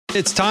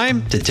It's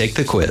time to take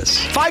the quiz.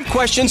 5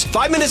 questions,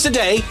 5 minutes a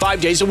day,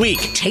 5 days a week.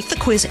 Take the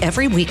quiz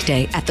every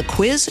weekday at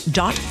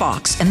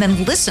thequiz.fox and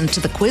then listen to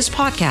the quiz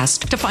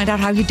podcast to find out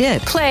how you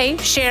did. Play,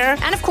 share,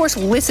 and of course,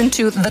 listen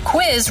to The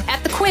Quiz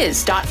at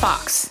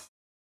thequiz.fox.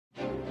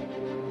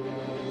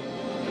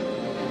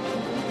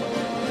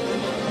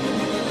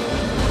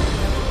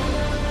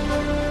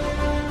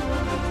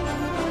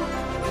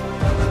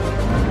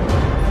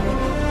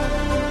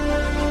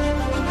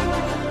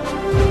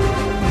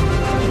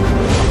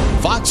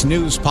 Fox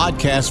News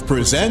Podcast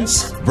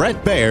presents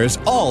Bret Baier's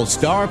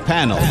All-Star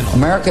Panel.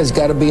 America's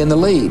got to be in the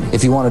lead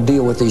if you want to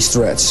deal with these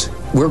threats.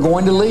 We're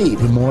going to lead.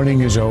 The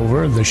mourning is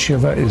over. The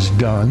Shiva is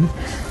done.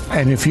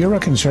 And if you're a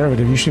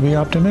conservative, you should be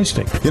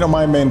optimistic. You know,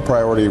 my main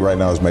priority right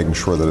now is making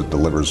sure that it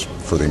delivers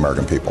for the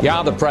American people.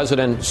 Yeah, the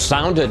president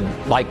sounded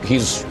like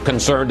he's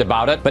concerned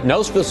about it, but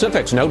no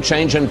specifics, no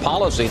change in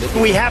policy.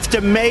 We have to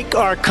make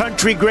our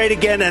country great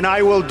again, and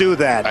I will do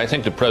that. I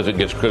think the president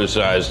gets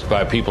criticized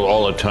by people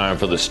all the time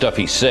for the stuff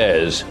he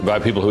says, by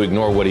people who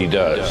ignore what he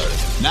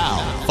does. Now,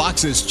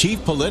 Fox's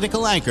chief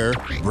political anchor,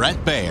 Bret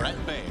Baier.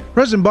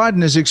 President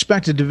Biden is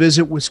expected to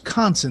visit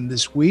Wisconsin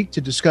this week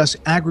to discuss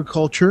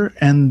agriculture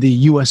and the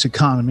U.S.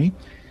 economy.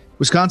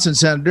 Wisconsin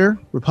Senator,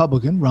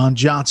 Republican Ron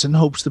Johnson,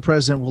 hopes the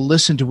president will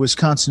listen to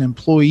Wisconsin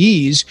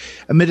employees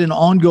amid an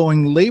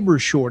ongoing labor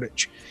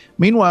shortage.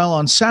 Meanwhile,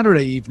 on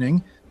Saturday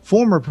evening,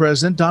 former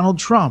President Donald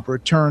Trump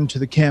returned to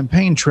the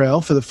campaign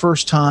trail for the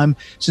first time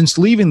since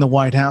leaving the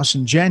White House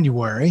in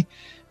January.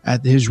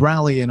 At his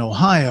rally in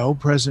Ohio,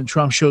 President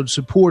Trump showed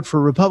support for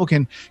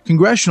Republican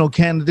congressional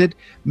candidate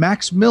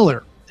Max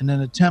Miller in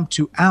an attempt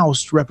to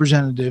oust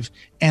Representative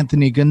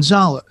Anthony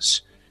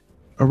Gonzalez,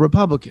 a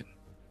Republican.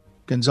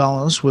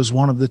 Gonzalez was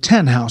one of the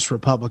 10 House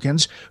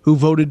Republicans who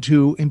voted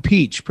to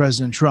impeach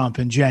President Trump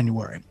in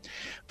January.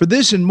 For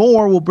this and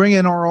more, we'll bring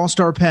in our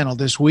all-star panel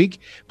this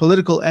week,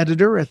 political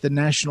editor at the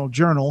National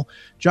Journal,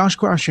 Josh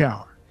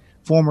Kraushaar,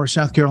 former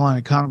South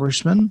Carolina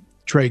Congressman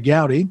Trey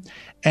Gowdy,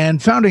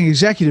 and founding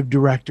executive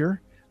director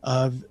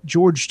of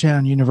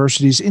Georgetown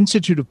University's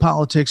Institute of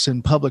Politics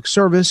and Public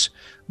Service,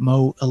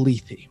 Mo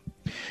Elleithee.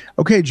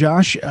 Okay,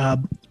 Josh,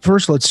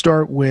 first let's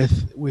start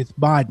with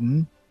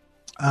Biden.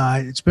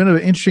 It's been an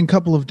interesting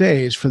couple of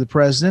days for the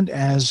president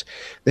as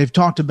they've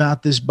talked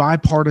about this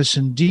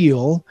bipartisan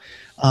deal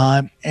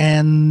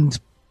and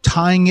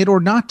tying it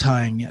or not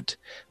tying it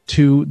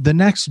to the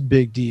next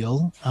big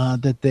deal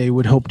that they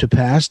would hope to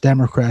pass,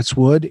 Democrats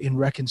would, in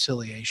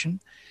reconciliation.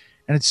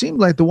 And it seemed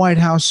like the White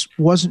House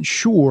wasn't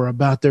sure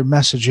about their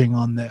messaging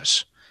on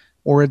this,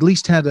 or at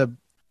least had to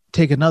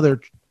take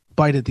another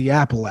bite at the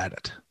apple at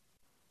it.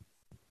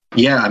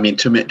 Yeah, I mean,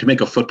 to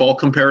make a football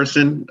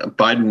comparison,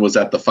 Biden was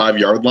at the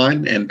 5-yard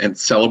line and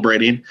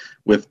celebrating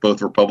with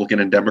both Republican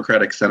and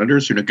Democratic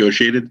senators who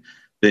negotiated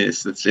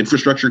this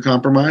infrastructure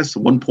compromise,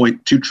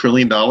 $1.2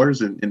 trillion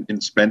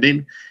in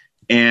spending,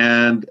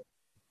 and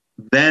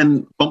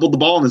then fumbled the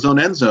ball in his own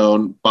end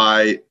zone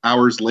by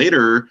hours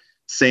later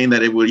saying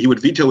that he would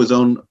veto his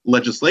own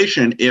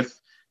legislation if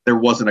there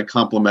wasn't a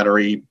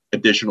complementary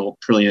additional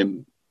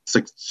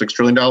 $6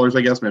 trillion,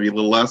 I guess, maybe a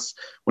little less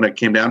when it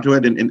came down to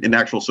it in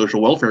actual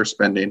social welfare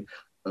spending,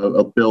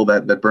 a bill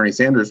that Bernie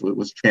Sanders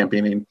was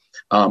championing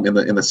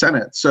in the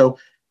Senate. So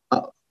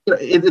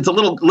it's a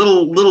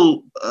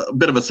little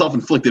bit of a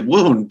self-inflicted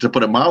wound, to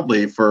put it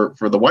mildly, for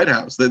the White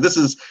House. This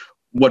is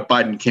what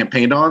Biden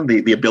campaigned on,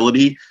 the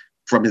ability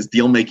from his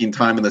deal-making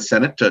time in the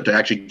Senate to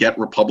actually get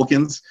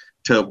Republicans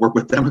to work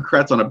with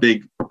Democrats on a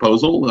big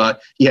proposal.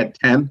 He had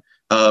 10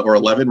 or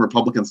 11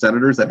 Republican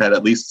senators that had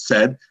at least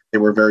said they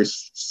were very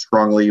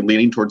strongly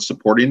leaning towards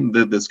supporting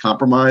this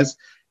compromise.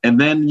 And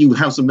then you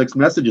have some mixed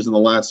messages in the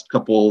last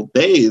couple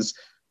days,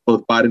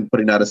 both Biden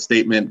putting out a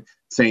statement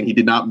saying he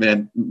did not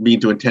mean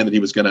to intend that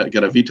he was going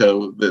to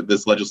veto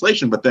this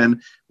legislation. But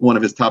then one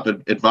of his top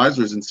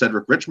advisors in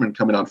Cedric Richmond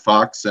coming on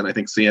Fox and I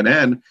think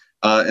CNN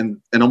and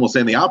almost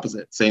saying the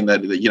opposite, saying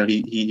that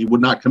he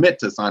would not commit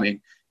to signing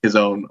his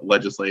own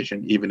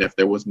legislation, even if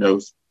there was no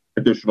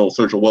additional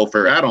social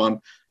welfare add-on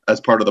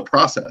as part of the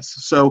process.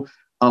 So,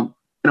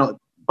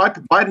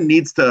 Biden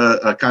needs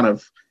to kind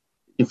of,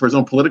 for his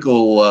own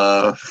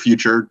political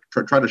future,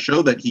 try to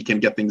show that he can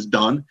get things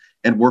done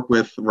and work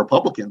with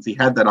Republicans. He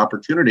had that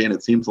opportunity, and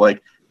it seems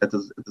like it's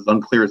as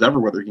unclear as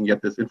ever whether he can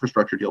get this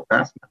infrastructure deal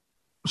passed now.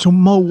 So,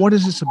 Mo, what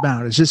is this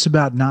about? Is this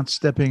about not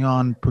stepping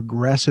on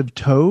progressive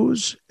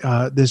toes,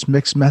 this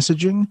mixed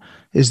messaging?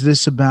 Is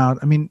this about,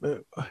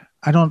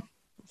 I don't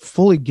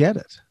fully get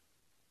it.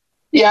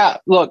 Yeah,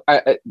 look,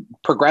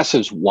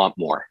 progressives want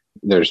more.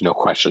 There's no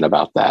question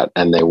about that.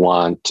 And they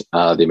want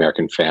the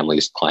American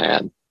Families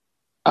Plan.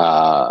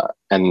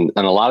 And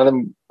a lot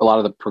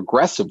of the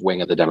progressive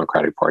wing of the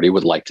Democratic Party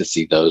would like to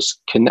see those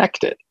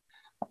connected.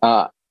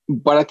 But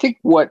I think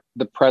what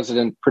the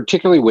president,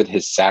 particularly with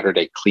his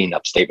Saturday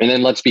cleanup statement,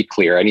 and let's be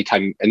clear,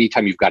 anytime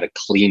you've got to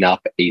clean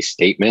up a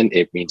statement,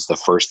 it means the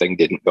first thing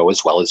didn't go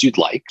as well as you'd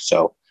like.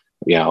 So,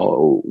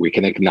 we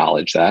can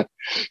acknowledge that.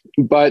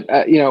 But,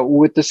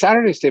 with the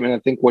Saturday statement, I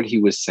think what he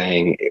was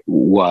saying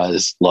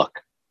was, look,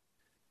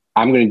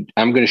 I'm going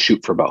to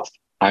shoot for both.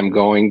 I'm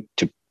going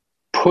to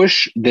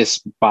push this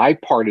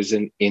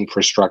bipartisan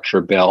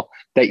infrastructure bill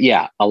that,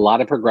 yeah, a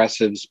lot of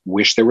progressives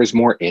wish there was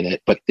more in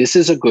it, but this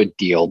is a good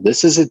deal.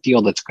 This is a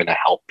deal that's going to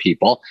help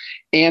people,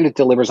 and it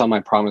delivers on my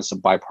promise of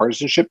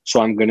bipartisanship.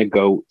 So I'm going to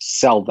go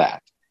sell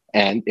that.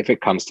 And if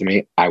it comes to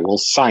me, I will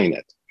sign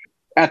it.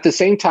 At the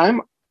same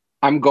time,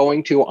 I'm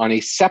going to on a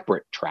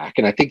separate track.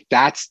 And I think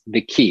that's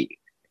the key.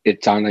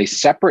 It's on a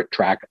separate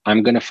track.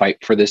 I'm going to fight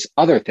for this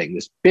other thing,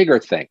 this bigger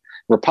thing.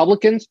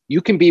 Republicans,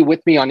 you can be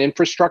with me on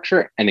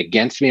infrastructure and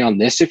against me on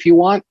this if you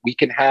want. We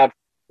can have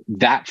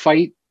that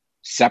fight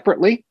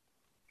separately,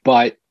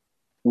 but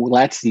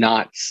let's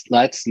not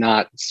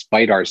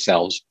spite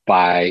ourselves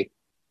by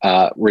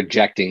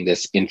rejecting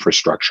this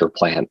infrastructure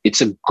plan.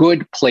 It's a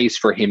good place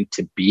for him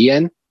to be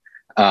in,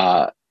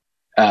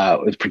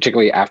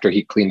 particularly after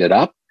he cleaned it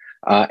up.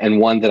 And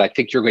one that I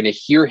think you're going to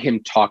hear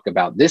him talk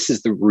about. This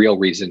is the real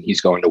reason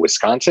he's going to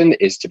Wisconsin,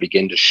 is to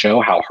begin to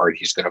show how hard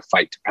he's going to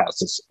fight to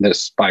pass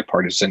this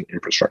bipartisan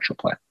infrastructure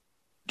plan.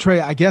 Trey,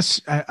 I guess,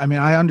 I mean,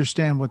 I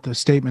understand what the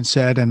statement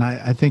said, and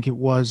I think it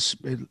was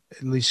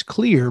at least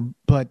clear,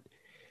 but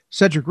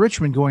Cedric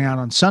Richmond going out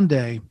on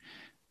Sunday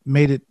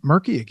made it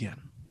murky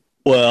again.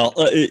 Well,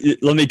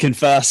 let me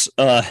confess,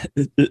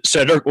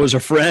 Cedric was a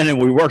friend, and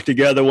we worked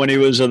together when he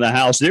was in the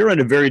House. They're in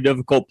a very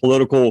difficult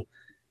political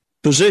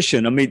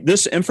position. I mean,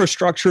 this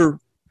infrastructure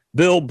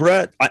bill,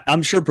 Brett,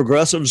 I'm sure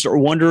progressives are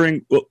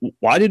wondering,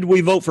 why did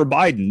we vote for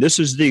Biden? This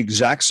is the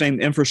exact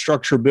same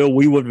infrastructure bill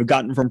we would have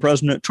gotten from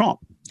President Trump.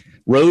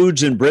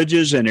 Roads and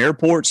bridges and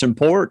airports and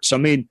ports. I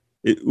mean,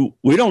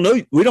 we don't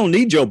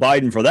need Joe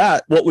Biden for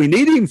that. What we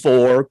need him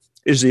for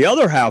is the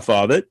other half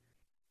of it.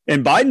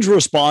 And Biden's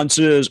response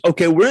is,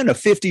 okay, we're in a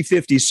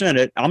 50-50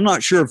 Senate. I'm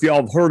not sure if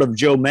y'all have heard of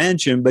Joe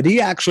Manchin, but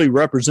he actually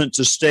represents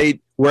a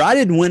state where I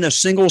didn't win a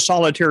single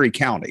solitary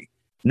county.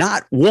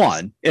 Not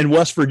one in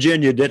West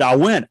Virginia did I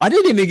win. I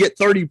didn't even get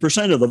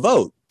 30% of the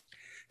vote.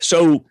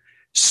 So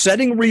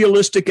setting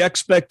realistic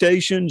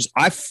expectations,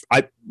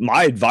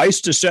 my advice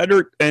to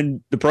Cedric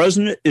and the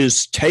president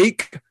is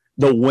take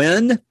the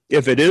win,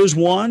 if it is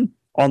one,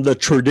 on the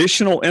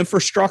traditional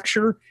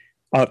infrastructure,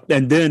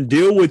 and then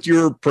deal with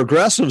your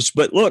progressives.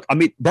 But look, I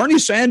mean, Bernie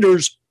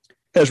Sanders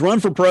has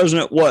run for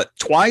president,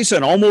 twice,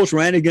 and almost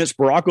ran against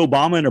Barack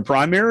Obama in a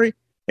primary,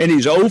 and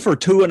he's 0 for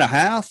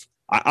 2.5.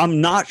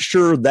 I'm not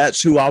sure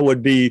that's who I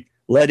would be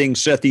letting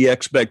set the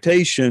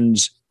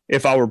expectations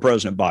if I were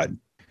President Biden.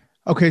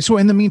 Okay, so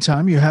in the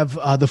meantime, you have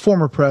the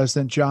former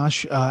president,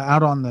 Josh,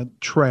 out on the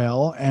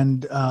trail,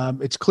 and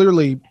it's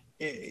clearly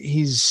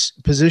he's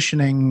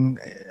positioning,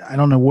 I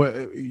don't know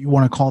what you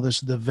want to call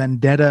this, the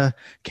vendetta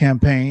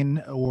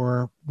campaign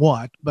or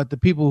what, but the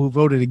people who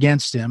voted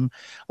against him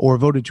or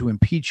voted to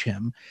impeach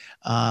him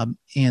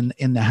in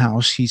the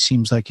House, he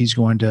seems like he's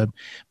going to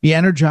be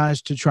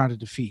energized to try to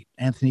defeat,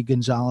 Anthony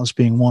Gonzalez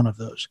being one of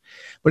those.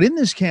 But in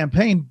this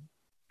campaign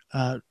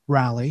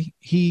rally,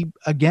 he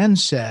again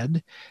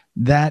said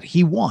that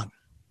he won.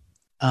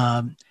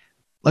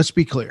 Let's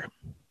be clear.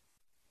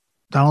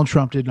 Donald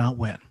Trump did not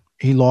win.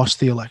 He lost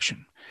the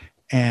election.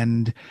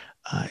 And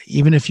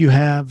even if you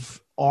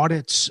have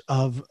audits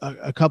of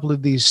a couple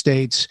of these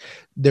states,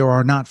 there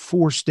are not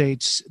 4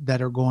 states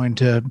that are going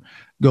to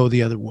go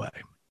the other way.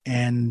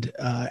 And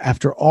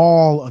after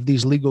all of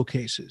these legal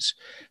cases,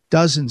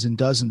 dozens and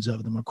dozens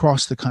of them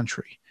across the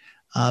country,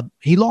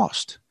 he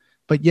lost.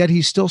 But yet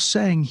he's still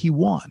saying he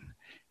won.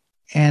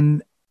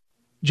 And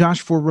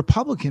Josh, for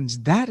Republicans,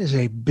 that is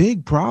a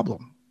big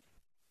problem.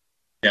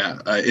 Yeah,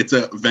 it's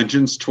a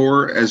vengeance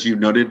tour, as you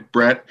noted,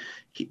 Brett.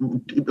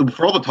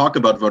 For all the talk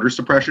about voter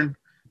suppression,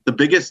 the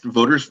biggest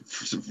voter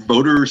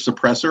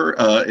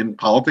suppressor in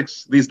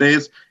politics these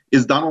days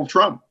is Donald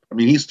Trump. I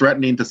mean, he's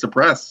threatening to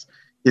suppress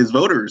his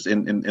voters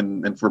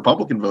and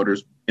Republican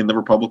voters in the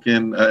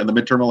Republican in the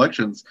midterm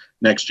elections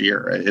next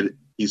year.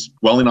 He's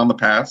dwelling on the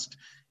past.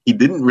 He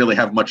didn't really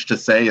have much to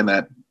say in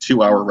that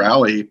 2-hour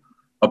rally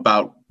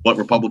about what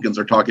Republicans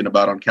are talking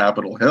about on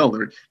Capitol Hill.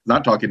 They're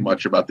not talking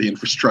much about the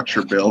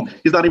infrastructure bill.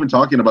 He's not even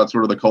talking about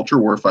sort of the culture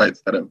war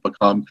fights that have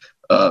become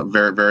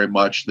very, very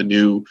much the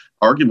new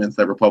arguments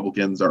that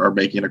Republicans are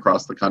making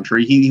across the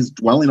country. He's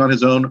dwelling on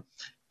his own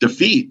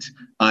defeat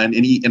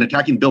and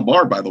attacking Bill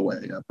Barr, by the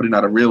way, putting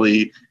out a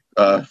really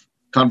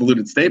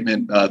convoluted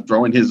statement,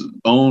 throwing his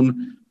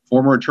own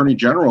former attorney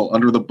general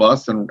under the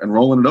bus and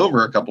rolling it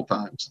over a couple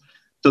times.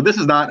 So this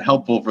is not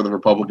helpful for the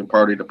Republican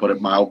Party, to put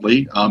it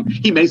mildly.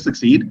 He may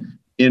succeed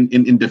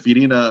in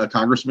defeating a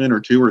congressman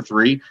or 2 or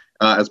 3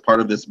 as part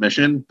of this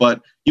mission.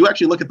 But you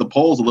actually look at the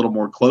polls a little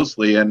more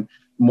closely, and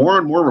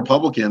more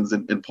Republicans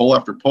in poll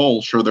after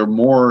poll show they're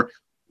more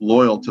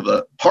loyal to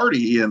the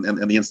party and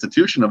the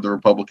institution of the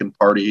Republican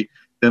Party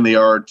than they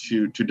are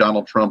to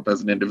Donald Trump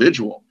as an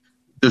individual.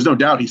 There's no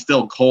doubt he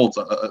still holds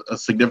a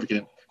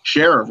significant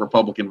share of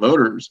Republican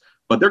voters,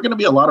 but there are going to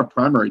be a lot of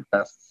primary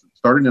tests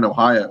starting in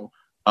Ohio,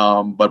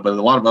 but a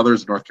lot of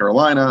others in North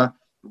Carolina,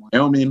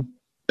 Wyoming,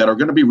 that are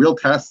going to be real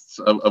tests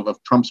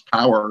of Trump's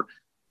power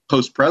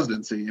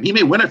post-presidency. And he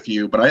may win a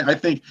few, but I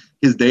think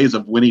his days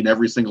of winning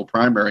every single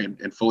primary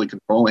and fully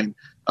controlling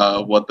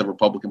what the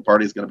Republican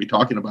Party is going to be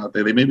talking about,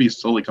 they may be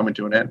slowly coming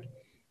to an end.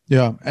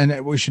 Yeah,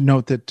 and we should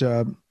note that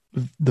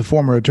the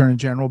former Attorney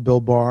General,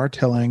 Bill Barr,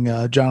 telling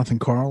Jonathan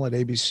Karl at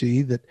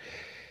ABC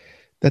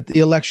that the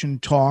election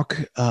talk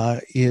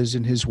is,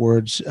 in his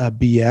words,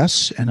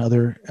 BS and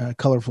other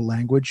colorful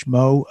language.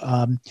 Mo,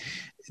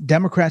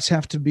 Democrats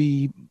have to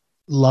be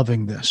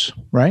loving this,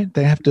 right?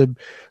 They have to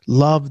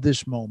love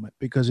this moment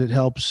because it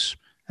helps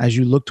as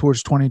you look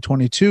towards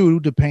 2022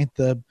 to paint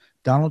the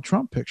Donald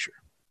Trump picture.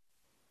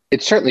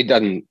 It certainly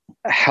doesn't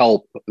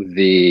help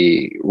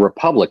the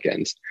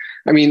Republicans.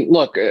 I mean,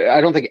 look,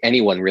 I don't think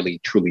anyone really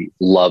truly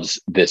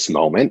loves this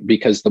moment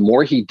because the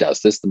more he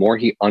does this, the more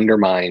he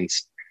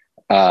undermines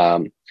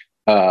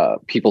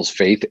people's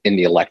faith in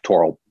the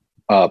electoral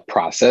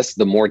process,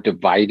 the more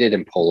divided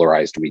and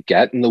polarized we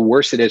get, and the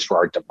worse it is for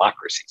our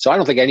democracy. So I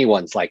don't think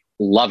anyone's like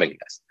loving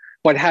this.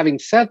 But having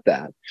said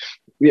that,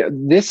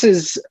 this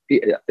is,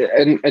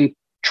 and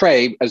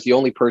Trey, as the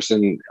only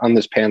person on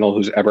this panel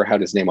who's ever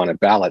had his name on a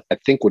ballot, I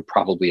think would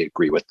probably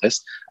agree with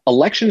this.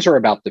 Elections are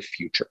about the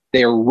future.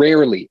 They are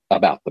rarely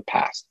about the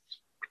past.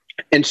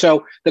 And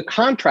so the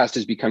contrast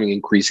is becoming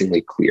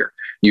increasingly clear.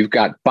 You've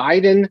got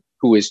Biden,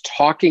 who is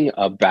talking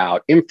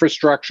about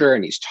infrastructure,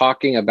 and he's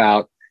talking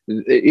about,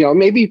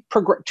 maybe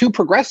too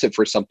progressive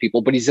for some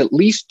people, but he's at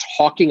least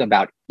talking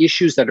about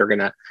issues that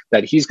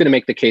he's going to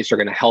make the case are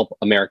going to help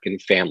American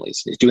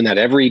families. He's doing that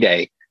every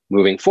day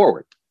moving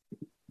forward.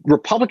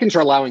 Republicans are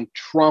allowing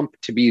Trump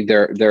to be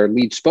their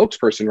lead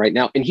spokesperson right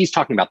now, and he's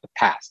talking about the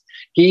past.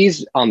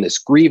 He's on this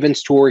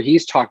grievance tour.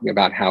 He's talking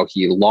about how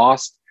he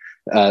lost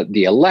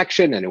the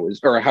election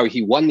or how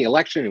he won the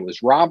election and it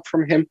was robbed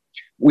from him.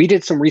 We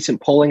did some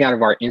recent polling out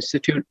of our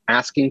institute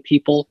asking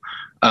people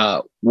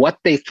what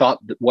they thought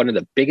one of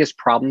the biggest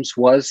problems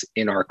was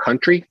in our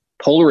country.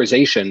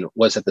 Polarization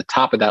was at the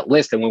top of that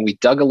list. And when we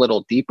dug a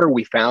little deeper,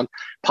 we found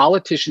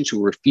politicians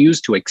who refuse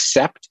to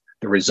accept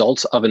the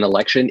results of an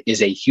election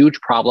is a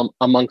huge problem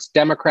amongst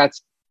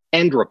Democrats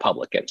and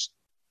Republicans,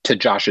 to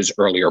Josh's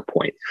earlier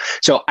point.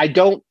 So I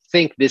don't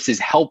think this is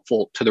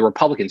helpful to the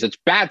Republicans. It's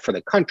bad for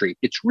the country.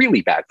 It's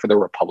really bad for the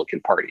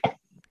Republican Party.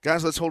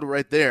 Guys, let's hold it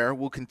right there.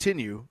 We'll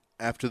continue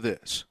after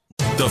this.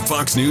 The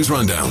Fox News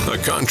Rundown, a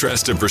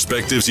contrast of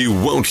perspectives you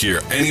won't hear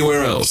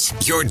anywhere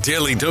else. Your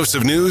daily dose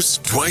of news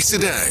twice a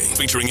day,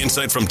 featuring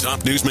insight from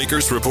top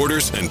newsmakers,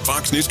 reporters, and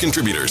Fox News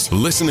contributors.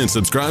 Listen and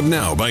subscribe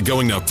now by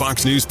going to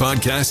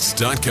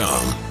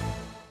foxnewspodcasts.com.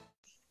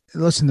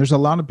 Listen, there's a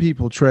lot of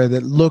people, Trey,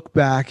 that look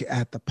back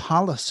at the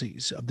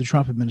policies of the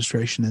Trump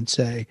administration and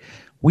say,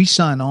 we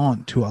sign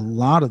on to a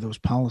lot of those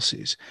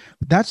policies.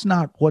 But that's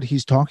not what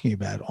he's talking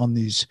about on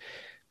these,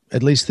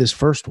 at least this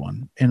first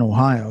one in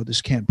Ohio,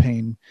 this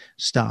campaign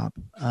stop.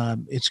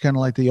 It's kind of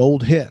like the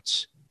old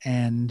hits.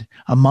 And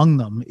among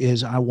them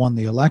is, I won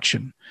the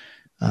election.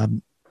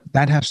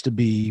 That has to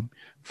be,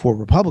 for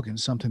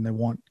Republicans, something they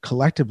want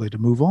collectively to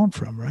move on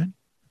from, right?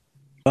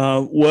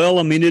 Well,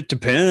 I mean, it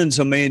depends.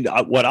 I mean,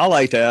 what I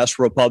like to ask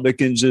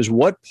Republicans is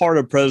what part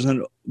of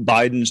President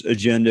Biden's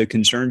agenda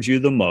concerns you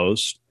the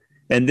most?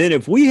 And then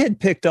if we had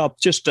picked up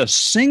just a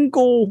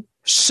single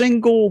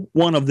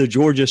one of the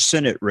Georgia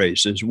Senate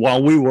races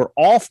while we were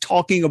off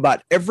talking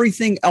about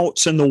everything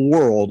else in the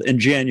world in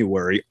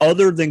January,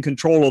 other than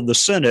control of the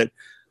Senate,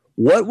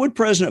 what would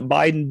President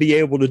Biden be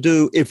able to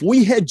do if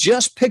we had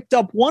just picked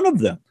up one of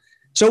them?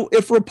 So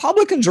if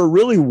Republicans are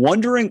really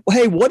wondering,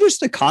 hey, what is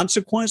the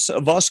consequence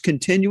of us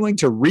continuing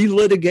to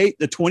relitigate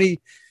the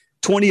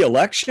 2020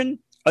 election?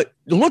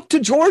 Look to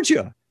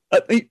Georgia.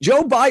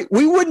 Joe Biden,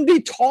 we wouldn't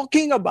be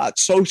talking about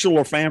social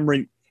or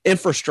family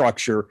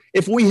infrastructure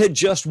if we had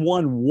just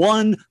won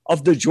one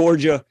of the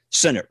Georgia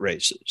Senate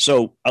races.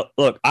 So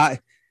look,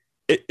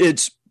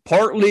 it's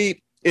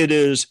partly it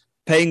is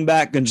paying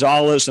back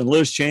Gonzalez and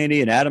Liz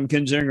Cheney and Adam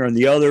Kinzinger and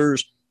the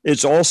others.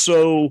 It's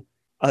also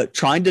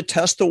trying to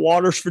test the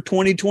waters for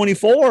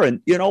 2024.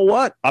 And you know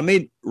what? I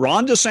mean,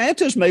 Ron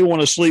DeSantis may want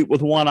to sleep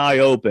with one eye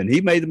open.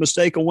 He made the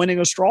mistake of winning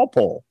a straw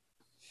poll.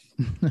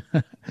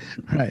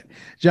 Right.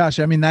 Josh,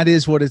 I mean, that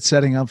is what it's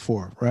setting up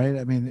for, right?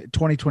 I mean,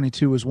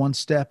 2022 is one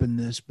step in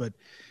this, but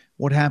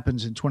what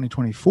happens in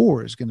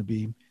 2024 is going to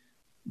be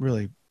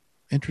really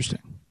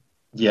interesting.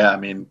 Yeah, I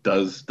mean,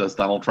 does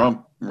Donald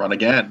Trump run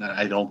again?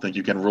 I don't think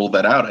you can rule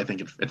that out. I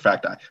think, in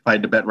fact, if I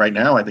had to bet right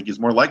now, I think he's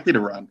more likely to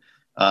run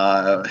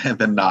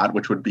than not,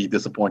 which would be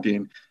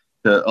disappointing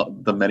to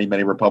the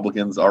many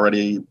Republicans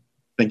already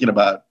thinking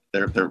about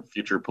their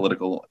future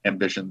political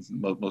ambitions.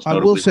 Most I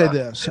will say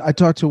this. I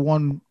talked to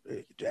one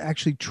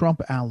actually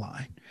Trump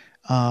ally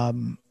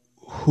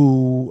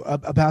who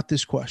about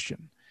this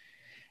question,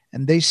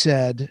 and they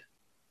said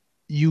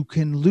you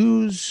can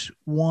lose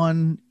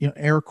one,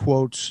 air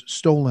quotes,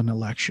 stolen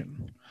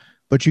election,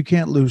 but you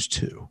can't lose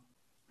two.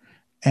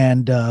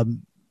 And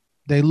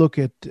they look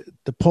at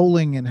the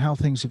polling and how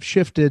things have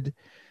shifted,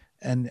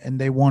 and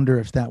they wonder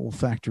if that will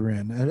factor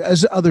in,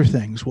 as other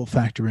things will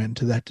factor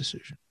into that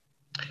decision.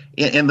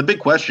 And the big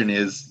question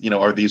is,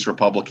 are these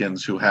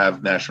Republicans who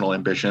have national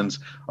ambitions,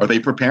 are they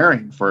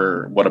preparing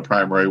for what a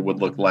primary would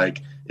look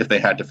like if they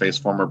had to face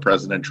former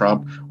President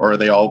Trump? Or are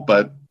they all,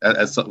 but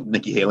as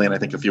Nikki Haley and I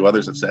think a few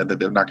others have said, that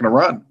they're not going to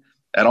run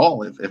at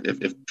all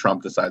if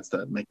Trump decides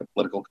to make a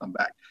political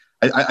comeback?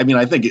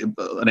 I think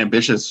an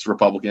ambitious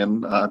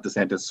Republican,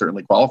 DeSantis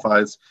certainly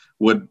qualifies,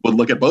 would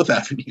look at both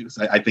avenues.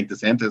 I think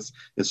DeSantis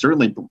has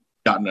certainly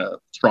gotten a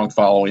strong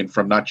following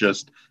from not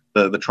just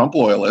the Trump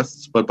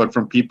loyalists, but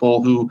from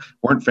people who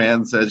weren't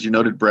fans, as you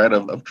noted, Brett,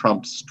 of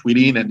Trump's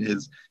tweeting and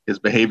his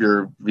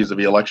behavior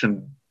vis-a-vis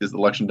his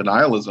election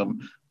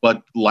denialism,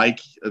 but like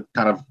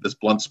kind of this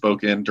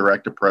blunt-spoken,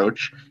 direct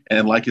approach,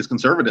 and like his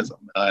conservatism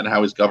and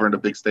how he's governed a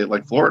big state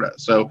like Florida.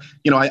 So,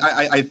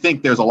 I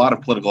think there's a lot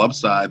of political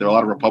upside. There are a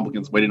lot of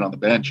Republicans waiting on the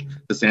bench.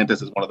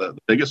 DeSantis is one of the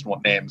biggest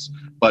names,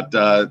 but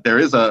there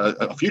is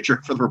a future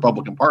for the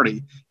Republican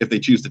Party if they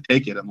choose to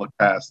take it and look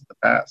past the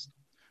past.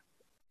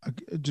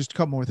 Just a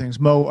couple more things.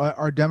 Mo,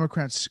 are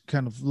Democrats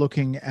kind of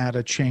looking at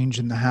a change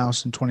in the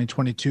House in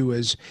 2022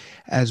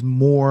 as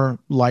more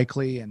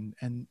likely and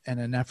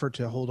an effort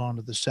to hold on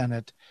to the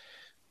Senate,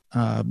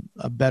 a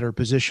better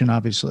position,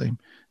 obviously,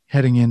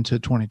 heading into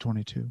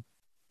 2022?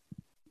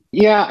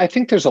 Yeah, I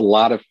think there's a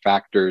lot of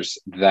factors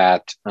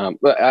that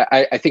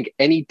I think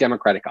any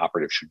Democratic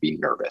operative should be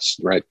nervous,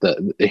 right?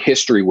 The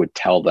history would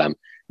tell them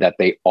that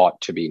they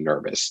ought to be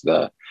nervous.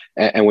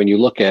 And when you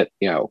look at,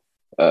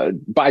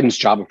 Biden's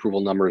job approval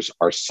numbers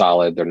are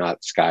solid. They're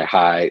not sky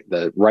high.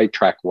 The right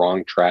track,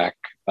 wrong track,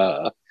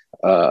 what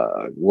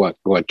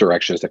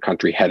direction is the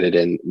country headed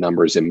in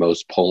numbers in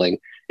most polling.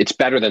 It's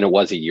better than it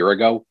was a year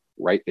ago,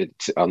 right?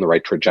 It's on the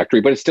right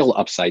trajectory, but it's still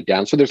upside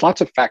down. So there's lots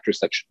of factors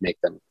that should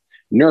make them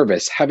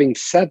nervous. Having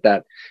said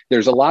that,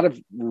 there's a lot of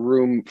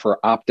room for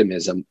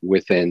optimism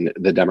within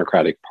the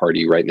Democratic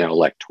Party right now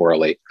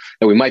electorally,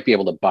 that we might be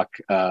able to buck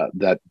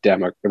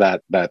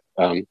that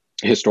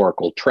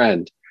historical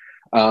trend.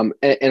 And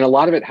a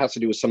lot of it has to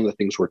do with some of the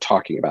things we're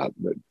talking about.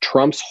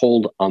 Trump's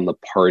hold on the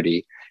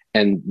party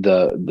and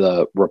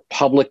the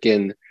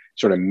Republican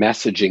sort of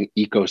messaging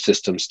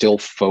ecosystem still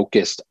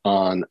focused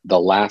on the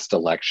last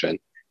election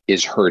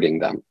is hurting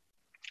them.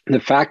 The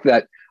fact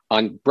that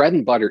on bread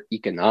and butter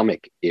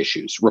economic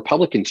issues,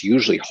 Republicans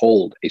usually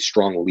hold a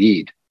strong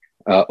lead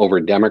over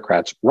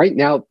Democrats. Right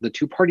now, the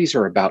two parties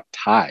are about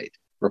tied.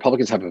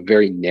 Republicans have a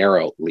very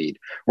narrow lead,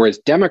 whereas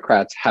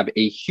Democrats have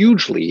a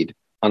huge lead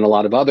on a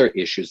lot of other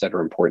issues that are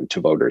important to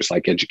voters,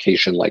 like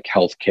education, like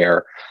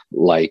healthcare,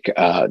 like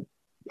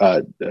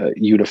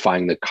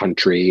unifying the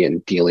country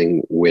and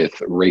dealing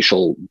with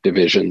racial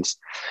divisions.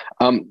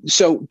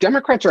 So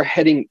Democrats are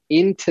heading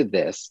into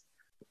this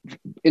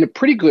in a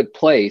pretty good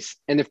place.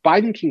 And if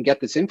Biden can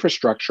get this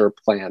infrastructure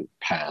plan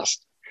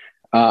passed,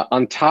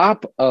 on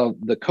top of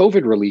the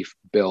COVID relief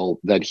bill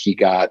that he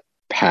got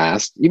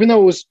passed, even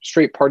though it was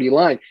straight party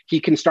line,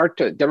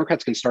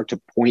 Democrats can start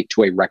to point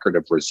to a record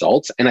of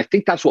results. And I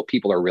think that's what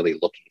people are really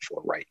looking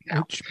for right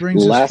now. Which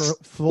brings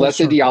us less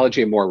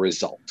ideology and more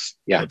results.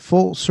 Yeah.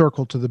 Full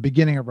circle to the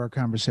beginning of our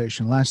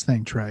conversation. Last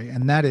thing, Trey,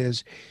 and that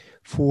is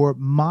for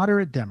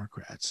moderate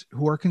Democrats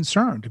who are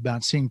concerned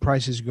about seeing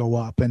prices go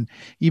up. And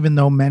even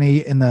though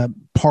many in the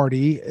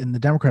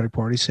Democratic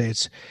Party say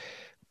it's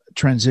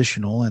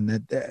transitional and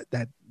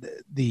that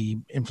the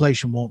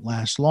inflation won't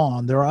last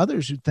long, there are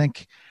others who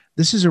think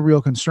this is a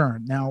real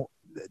concern. Now,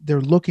 they're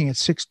looking at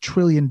 $6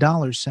 trillion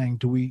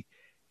saying,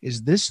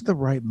 is this the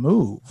right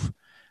move?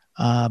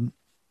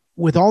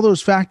 With all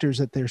those factors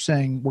that they're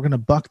saying we're going to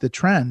buck the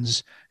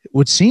trends, it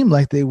would seem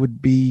like they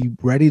would be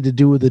ready to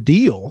do the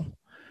deal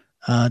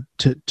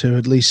to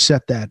at least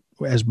set that,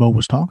 as Mo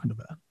was talking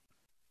about.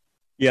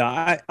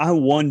 Yeah, I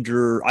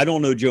wonder, I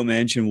don't know Joe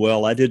Manchin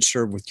well. I did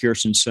serve with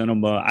Kyrsten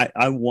Sinema.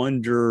 I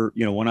wonder,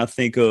 when I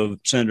think of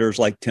senators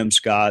like Tim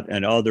Scott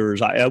and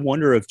others, I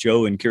wonder if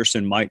Joe and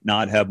Kyrsten might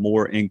not have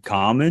more in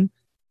common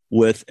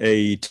with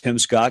a Tim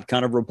Scott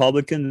kind of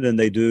Republican than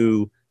they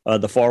do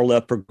the far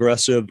left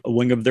progressive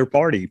wing of their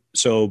party.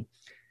 So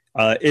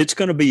it's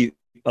going to be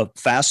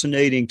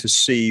fascinating to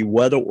see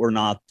whether or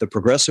not the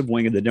progressive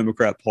wing of the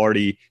Democrat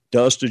Party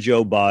does to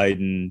Joe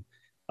Biden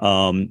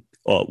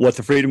what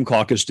the Freedom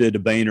Caucus did to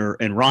Boehner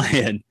and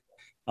Ryan,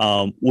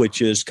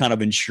 which is kind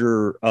of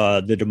ensure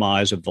the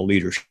demise of the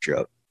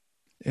leadership.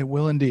 It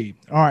will indeed.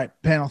 All right,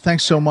 panel,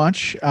 thanks so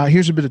much.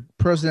 Here's a bit of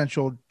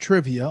presidential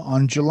trivia.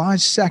 On July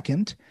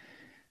 2nd,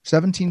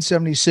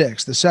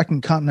 1776, the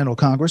Second Continental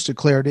Congress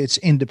declared its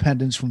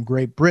independence from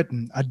Great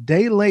Britain. A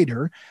day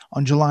later,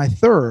 on July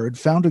 3rd,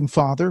 founding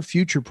father,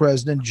 future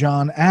President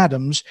John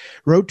Adams,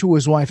 wrote to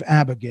his wife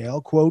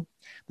Abigail, quote,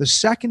 "The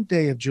second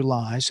day of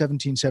July,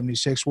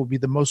 1776, will be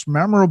the most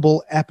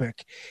memorable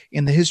epoch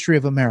in the history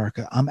of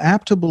America. I'm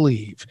apt to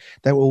believe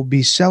that we'll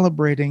be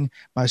celebrating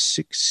by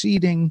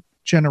succeeding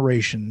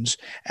generations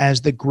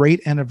as the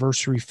great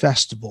anniversary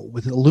festival,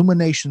 with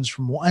illuminations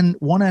from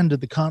one end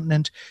of the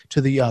continent to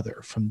the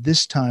other, from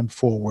this time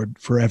forward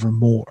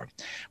forevermore."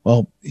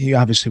 Well, he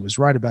obviously was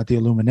right about the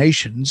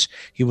illuminations.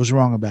 He was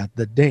wrong about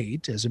the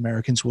date, as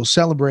Americans will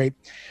celebrate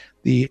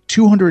the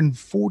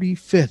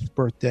 245th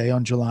birthday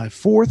on July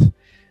 4th.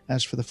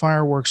 As for the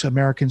fireworks,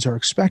 Americans are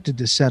expected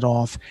to set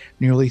off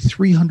nearly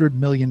 300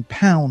 million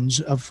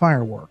pounds of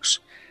fireworks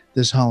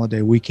this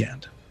holiday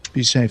weekend.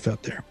 Be safe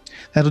out there.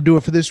 That'll do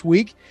it for this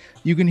week.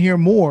 You can hear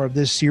more of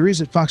this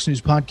series at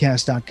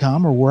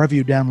foxnewspodcast.com or wherever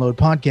you download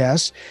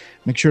podcasts.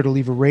 Make sure to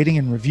leave a rating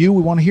and review.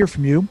 We want to hear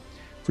from you.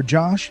 For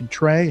Josh and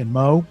Trey and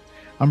Mo,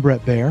 I'm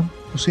Brett Baer.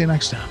 We'll see you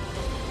next time.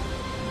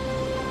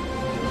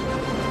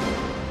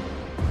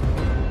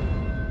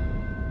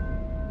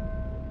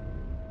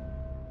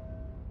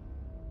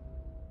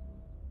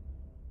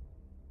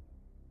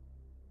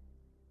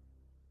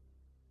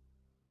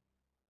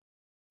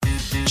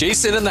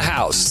 Jason in the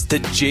House, the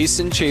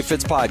Jason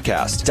Chaffetz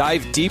podcast.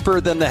 Dive deeper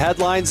than the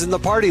headlines and the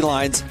party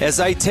lines as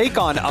I take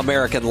on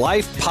American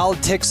life,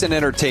 politics, and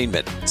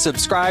entertainment.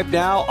 Subscribe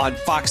now on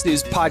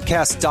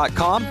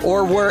foxnewspodcast.com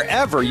or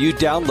wherever you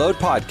download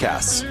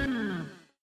podcasts.